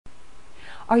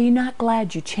Are You Not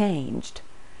Glad You Changed?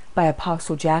 By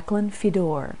Apostle Jacqueline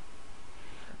Fedor.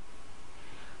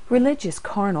 Religious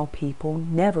carnal people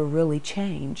never really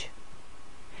change.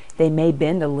 They may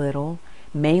bend a little,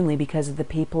 mainly because of the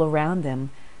people around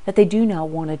them that they do not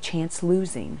want a chance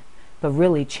losing, but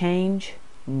really change,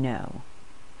 no.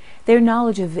 Their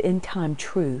knowledge of end-time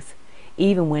truth,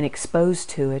 even when exposed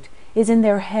to it, is in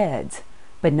their heads,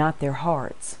 but not their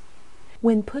hearts.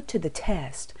 When put to the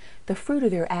test, the fruit of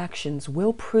their actions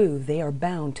will prove they are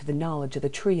bound to the knowledge of the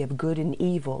tree of good and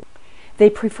evil. They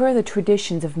prefer the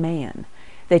traditions of man.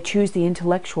 They choose the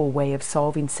intellectual way of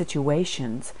solving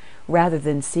situations rather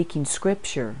than seeking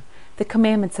Scripture, the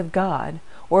commandments of God,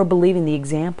 or believing the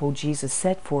example Jesus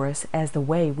set for us as the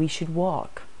way we should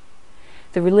walk.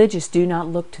 The religious do not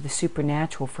look to the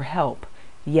supernatural for help,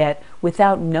 yet,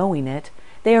 without knowing it,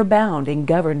 they are bound and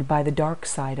governed by the dark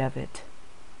side of it.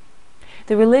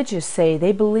 The religious say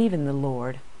they believe in the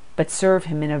Lord, but serve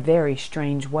Him in a very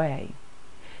strange way.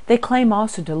 They claim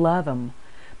also to love Him,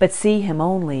 but see Him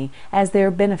only as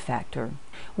their benefactor,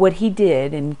 what He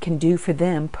did and can do for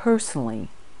them personally.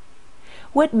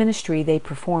 What ministry they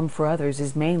perform for others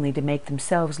is mainly to make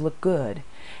themselves look good,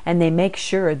 and they make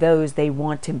sure those they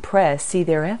want to impress see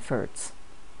their efforts.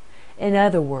 In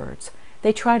other words,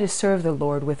 they try to serve the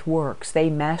Lord with works they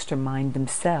mastermind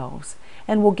themselves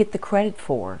and will get the credit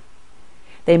for.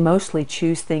 They mostly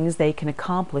choose things they can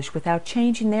accomplish without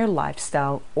changing their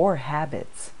lifestyle or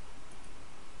habits.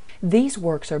 These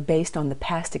works are based on the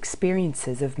past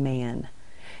experiences of man.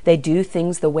 They do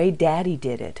things the way Daddy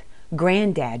did it,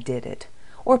 Granddad did it,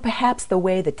 or perhaps the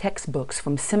way the textbooks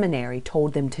from seminary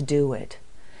told them to do it.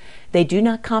 They do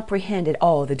not comprehend at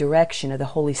all the direction of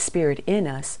the Holy Spirit in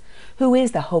us, who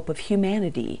is the hope of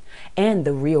humanity and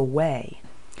the real way.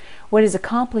 What is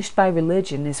accomplished by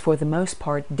religion is for the most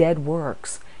part dead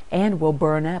works and will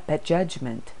burn up at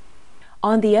judgment.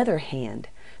 On the other hand,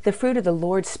 the fruit of the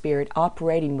Lord's Spirit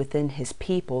operating within His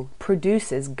people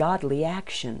produces godly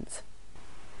actions.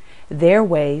 Their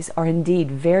ways are indeed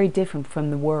very different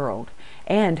from the world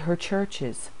and her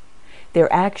churches.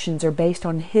 Their actions are based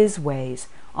on His ways,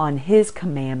 on His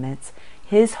commandments,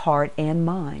 His heart and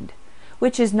mind,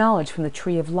 which is knowledge from the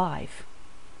tree of life.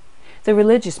 The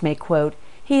religious may quote,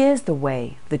 "He is the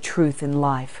way, the truth, and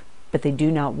life," but they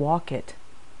do not walk it.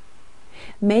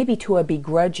 Maybe to a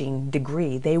begrudging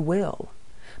degree they will,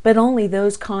 but only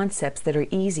those concepts that are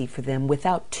easy for them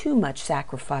without too much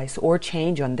sacrifice or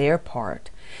change on their part,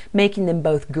 making them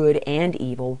both good and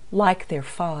evil, like their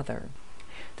Father.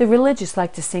 The religious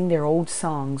like to sing their old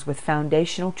songs with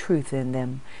foundational truth in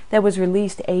them that was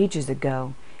released ages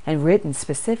ago and written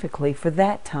specifically for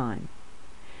that time.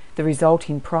 The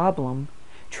resulting problem,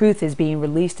 truth is being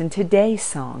released in today's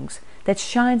songs that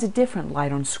shines a different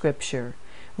light on Scripture,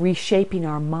 reshaping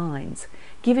our minds,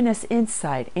 giving us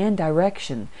insight and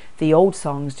direction the old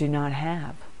songs do not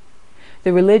have.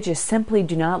 The religious simply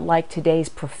do not like today's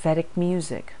prophetic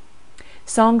music.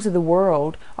 Songs of the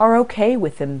world are okay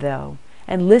with them, though,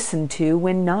 and listened to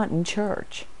when not in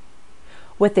church.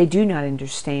 What they do not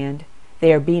understand,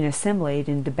 they are being assimilated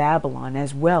into Babylon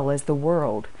as well as the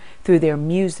world through their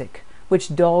music,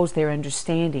 which dulls their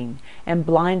understanding and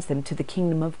blinds them to the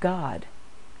kingdom of God.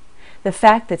 The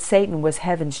fact that Satan was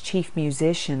heaven's chief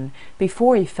musician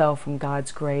before he fell from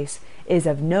God's grace is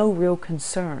of no real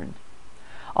concern.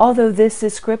 Although this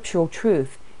is scriptural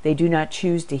truth, they do not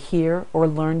choose to hear or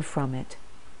learn from it.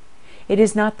 It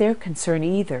is not their concern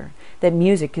either that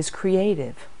music is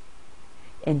creative.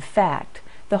 In fact,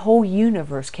 the whole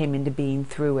universe came into being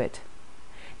through it.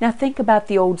 Now think about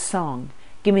the old song,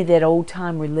 "Give Me That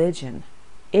Old-Time Religion."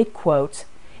 It quotes,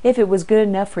 "If it was good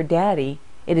enough for Daddy,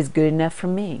 it is good enough for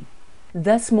me."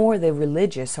 Thus more the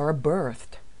religious are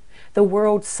birthed. The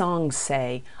world's songs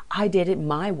say, "I did it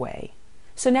my way."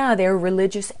 So now they are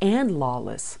religious and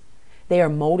lawless. They are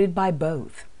molded by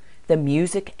both. The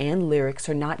music and lyrics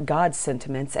are not God's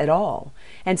sentiments at all,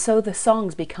 and so the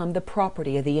songs become the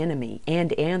property of the enemy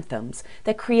and anthems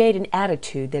that create an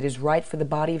attitude that is right for the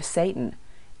body of Satan,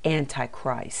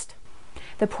 Antichrist.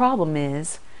 The problem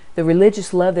is, the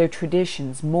religious love their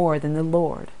traditions more than the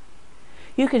Lord.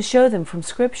 You can show them from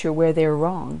Scripture where they are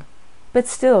wrong, but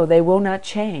still they will not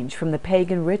change from the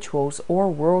pagan rituals or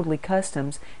worldly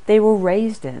customs they were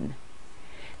raised in.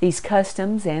 These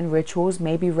customs and rituals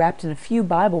may be wrapped in a few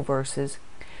Bible verses,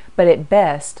 but at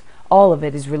best all of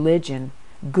it is religion,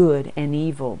 good and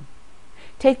evil.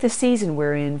 Take the season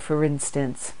we're in, for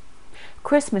instance.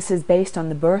 Christmas is based on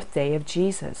the birthday of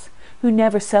Jesus, who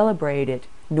never celebrated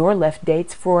nor left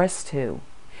dates for us to.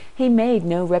 He made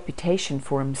no reputation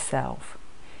for himself.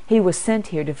 He was sent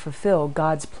here to fulfill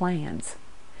God's plans.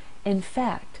 In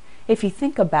fact, if you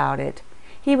think about it,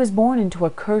 He was born into a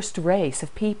cursed race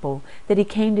of people that he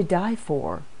came to die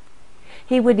for.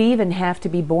 He would even have to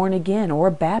be born again or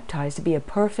baptized to be a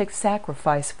perfect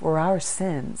sacrifice for our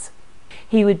sins.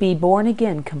 He would be born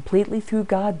again completely through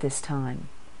God this time.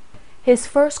 His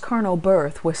first carnal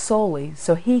birth was solely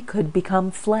so he could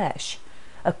become flesh,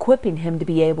 equipping him to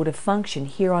be able to function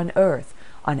here on earth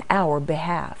on our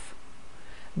behalf.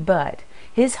 But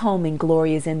his home in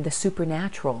glory is in the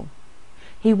supernatural.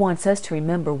 He wants us to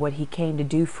remember what he came to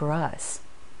do for us.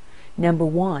 Number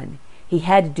one, he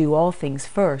had to do all things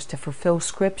first to fulfill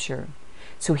Scripture,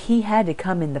 so he had to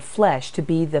come in the flesh to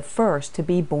be the first to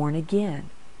be born again.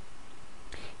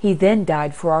 He then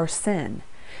died for our sin,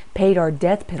 paid our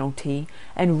death penalty,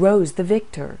 and rose the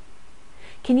victor.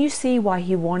 Can you see why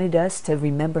he wanted us to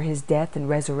remember his death and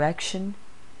resurrection?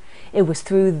 It was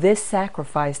through this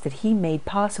sacrifice that he made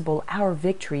possible our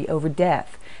victory over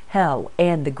death, hell,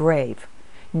 and the grave,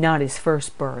 not his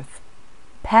first birth.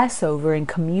 Passover and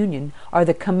communion are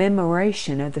the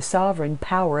commemoration of the sovereign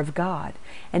power of God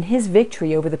and his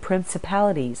victory over the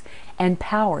principalities and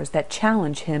powers that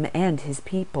challenge him and his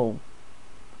people.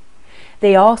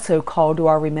 They also call to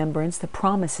our remembrance the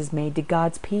promises made to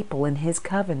God's people in his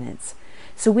covenants,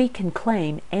 so we can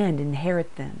claim and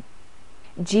inherit them.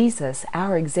 Jesus,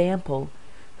 our example,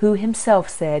 who himself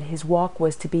said his walk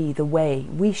was to be the way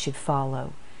we should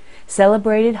follow,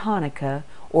 celebrated Hanukkah,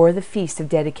 or the Feast of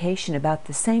Dedication, about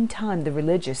the same time the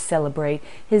religious celebrate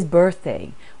his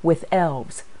birthday with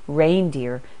elves,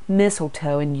 reindeer,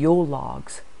 mistletoe, and Yule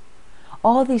logs.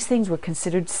 All these things were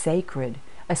considered sacred,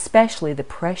 especially the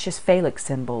precious phallic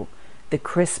symbol, the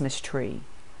Christmas tree.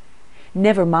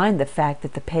 Never mind the fact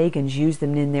that the pagans used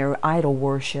them in their idol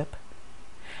worship.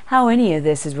 How any of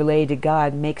this is related to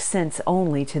God makes sense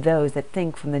only to those that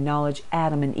think from the knowledge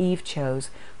Adam and Eve chose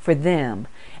for them,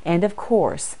 and of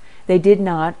course, they did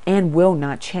not and will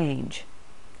not change.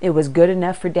 It was good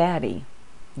enough for Daddy.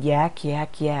 Yak,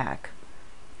 yak, yak.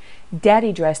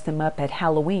 Daddy dressed them up at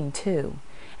Halloween too,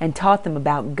 and taught them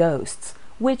about ghosts,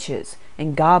 witches,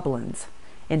 and goblins.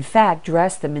 In fact,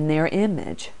 dressed them in their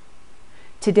image.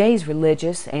 Today's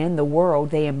religious and the world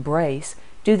they embrace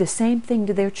do the same thing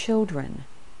to their children.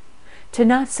 To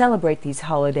not celebrate these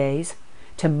holidays,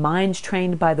 to minds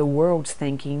trained by the world's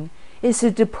thinking, is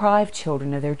to deprive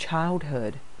children of their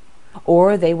childhood.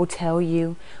 Or they will tell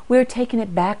you, we're taking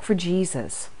it back for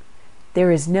Jesus.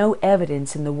 There is no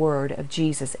evidence in the Word of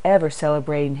Jesus ever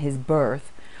celebrating his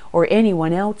birth or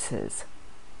anyone else's.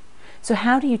 So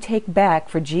how do you take back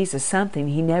for Jesus something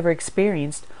he never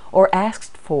experienced or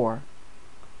asked for?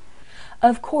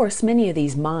 Of course, many of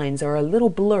these minds are a little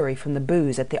blurry from the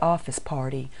booze at the office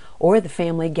party or the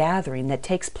family gathering that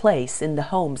takes place in the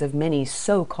homes of many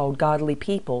so-called godly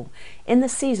people in the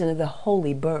season of the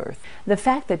holy birth. The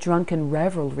fact that drunken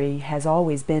revelry has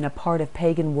always been a part of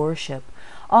pagan worship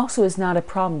also is not a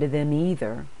problem to them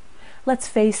either. Let's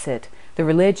face it, the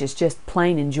religious just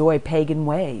plain enjoy pagan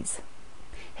ways.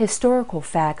 Historical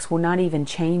facts will not even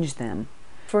change them.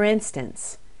 For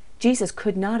instance, Jesus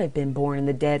could not have been born in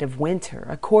the dead of winter,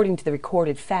 according to the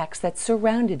recorded facts that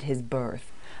surrounded his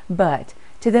birth. But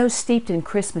to those steeped in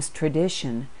Christmas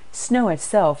tradition, snow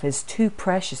itself is too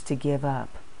precious to give up.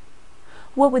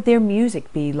 What would their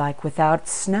music be like without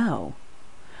snow?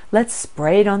 Let's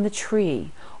spray it on the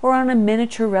tree, or on a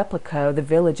miniature replica of the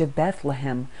village of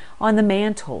Bethlehem, on the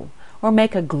mantle, or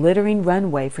make a glittering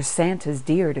runway for Santa's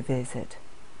deer to visit.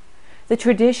 The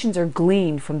traditions are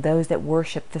gleaned from those that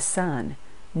worship the sun,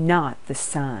 not the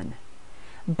sun.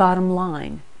 Bottom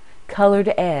line,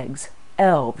 colored eggs,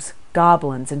 elves,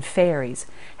 goblins, and fairies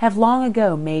have long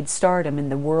ago made stardom in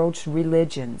the world's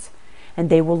religions, and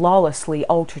they will lawlessly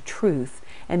alter truth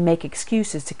and make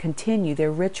excuses to continue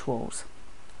their rituals.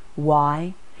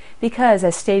 Why? Because,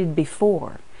 as stated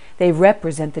before, they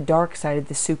represent the dark side of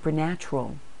the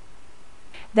supernatural.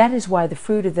 That is why the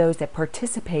fruit of those that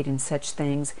participate in such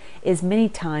things is many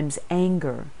times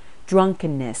anger,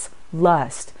 drunkenness,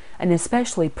 lust, and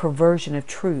especially perversion of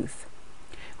truth.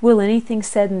 Will anything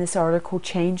said in this article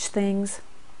change things?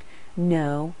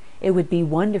 No, it would be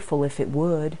wonderful if it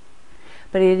would.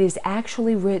 But it is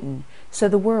actually written so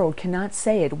the world cannot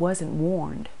say it wasn't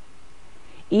warned.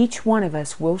 Each one of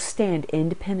us will stand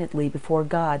independently before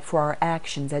God for our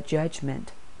actions at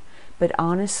judgment. But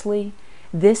honestly,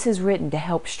 this is written to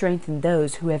help strengthen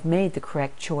those who have made the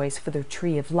correct choice for the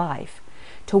tree of life,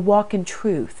 to walk in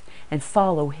truth and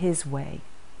follow his way.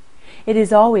 It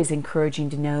is always encouraging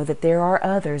to know that there are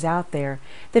others out there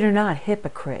that are not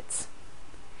hypocrites.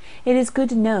 It is good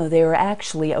to know there are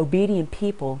actually obedient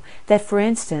people that, for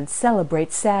instance,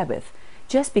 celebrate Sabbath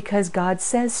just because God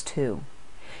says to.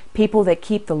 People that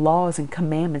keep the laws and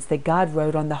commandments that God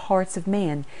wrote on the hearts of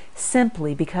man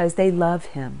simply because they love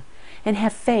Him and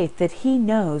have faith that He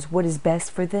knows what is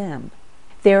best for them.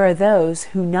 There are those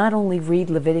who not only read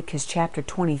Leviticus chapter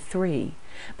 23,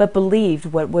 but believed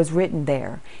what was written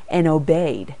there and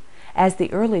obeyed, as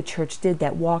the early church did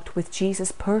that walked with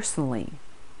Jesus personally.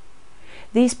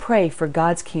 These pray for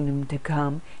God's kingdom to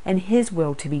come and His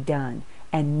will to be done,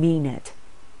 and mean it.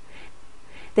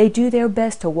 They do their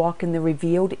best to walk in the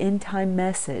revealed end-time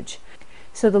message,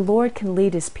 so the Lord can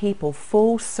lead His people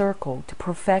full circle to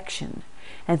perfection,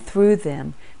 and through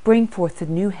them bring forth the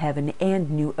new heaven and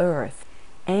new earth,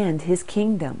 and His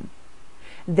kingdom.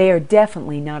 They are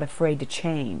definitely not afraid to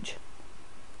change.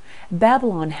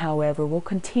 Babylon, however, will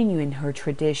continue in her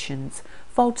traditions,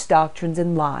 false doctrines,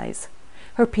 and lies.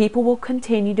 Her people will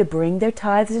continue to bring their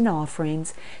tithes and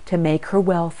offerings to make her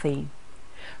wealthy.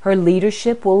 Her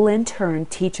leadership will in turn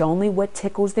teach only what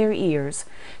tickles their ears,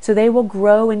 so they will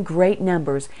grow in great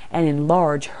numbers and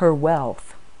enlarge her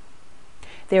wealth.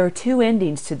 There are two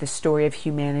endings to the story of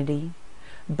humanity.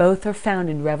 Both are found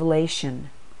in Revelation.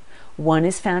 One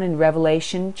is found in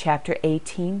Revelation chapter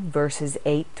 18, verses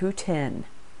 8 through 10.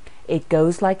 It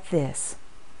goes like this.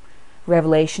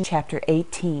 Revelation chapter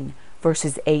 18,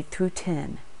 verses 8 through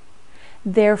 10.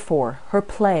 Therefore her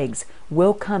plagues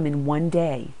will come in one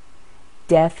day,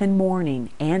 death and mourning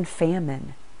and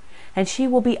famine, and she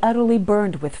will be utterly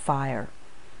burned with fire,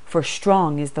 for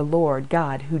strong is the Lord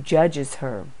God who judges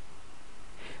her.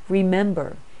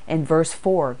 Remember, in verse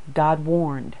 4, God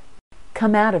warned,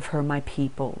 "Come out of her, my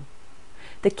people."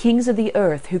 The kings of the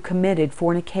earth who committed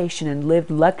fornication and lived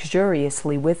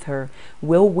luxuriously with her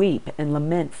will weep and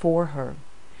lament for her,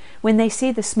 when they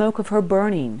see the smoke of her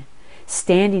burning,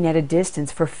 standing at a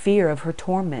distance for fear of her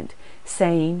torment,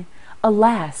 saying,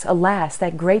 "Alas, alas,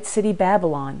 that great city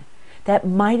Babylon, that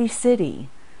mighty city,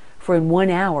 for in 1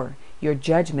 hour your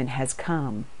judgment has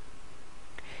come."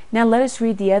 Now let us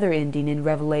read the other ending in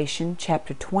Revelation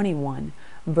chapter 21,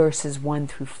 verses 1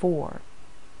 through 4.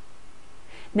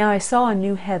 Now I saw a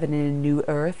new heaven and a new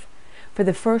earth, for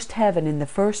the first heaven and the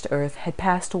first earth had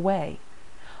passed away.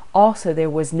 Also there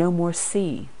was no more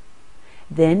sea.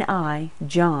 Then I,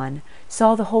 John,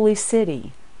 saw the holy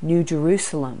city, New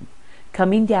Jerusalem,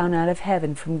 coming down out of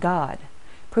heaven from God,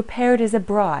 prepared as a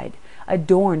bride,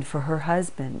 adorned for her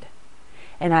husband.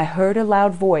 And I heard a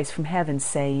loud voice from heaven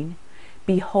saying,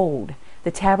 "Behold,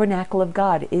 the tabernacle of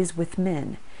God is with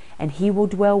men, and He will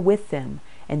dwell with them,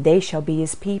 and they shall be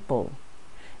His people.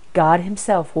 God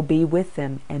Himself will be with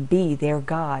them and be their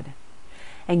God.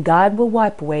 And God will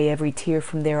wipe away every tear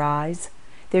from their eyes.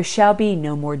 There shall be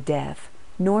no more death,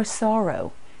 nor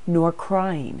sorrow, nor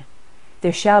crying.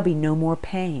 There shall be no more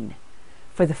pain,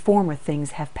 for the former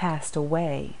things have passed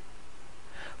away."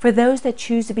 For those that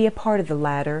choose to be a part of the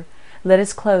latter, let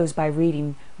us close by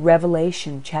reading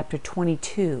Revelation chapter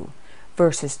 22,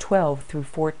 verses 12 through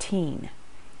 14.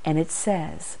 And it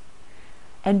says,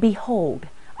 "And behold,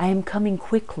 I am coming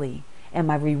quickly, and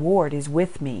my reward is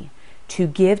with me, to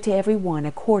give to every one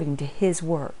according to his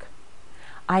work.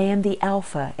 I am the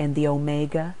Alpha and the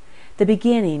Omega, the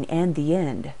beginning and the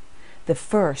end, the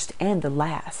first and the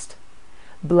last.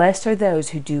 Blessed are those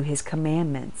who do His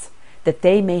commandments, that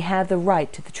they may have the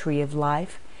right to the tree of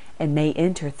life, and may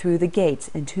enter through the gates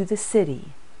into the city."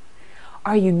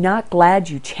 Are you not glad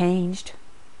you changed?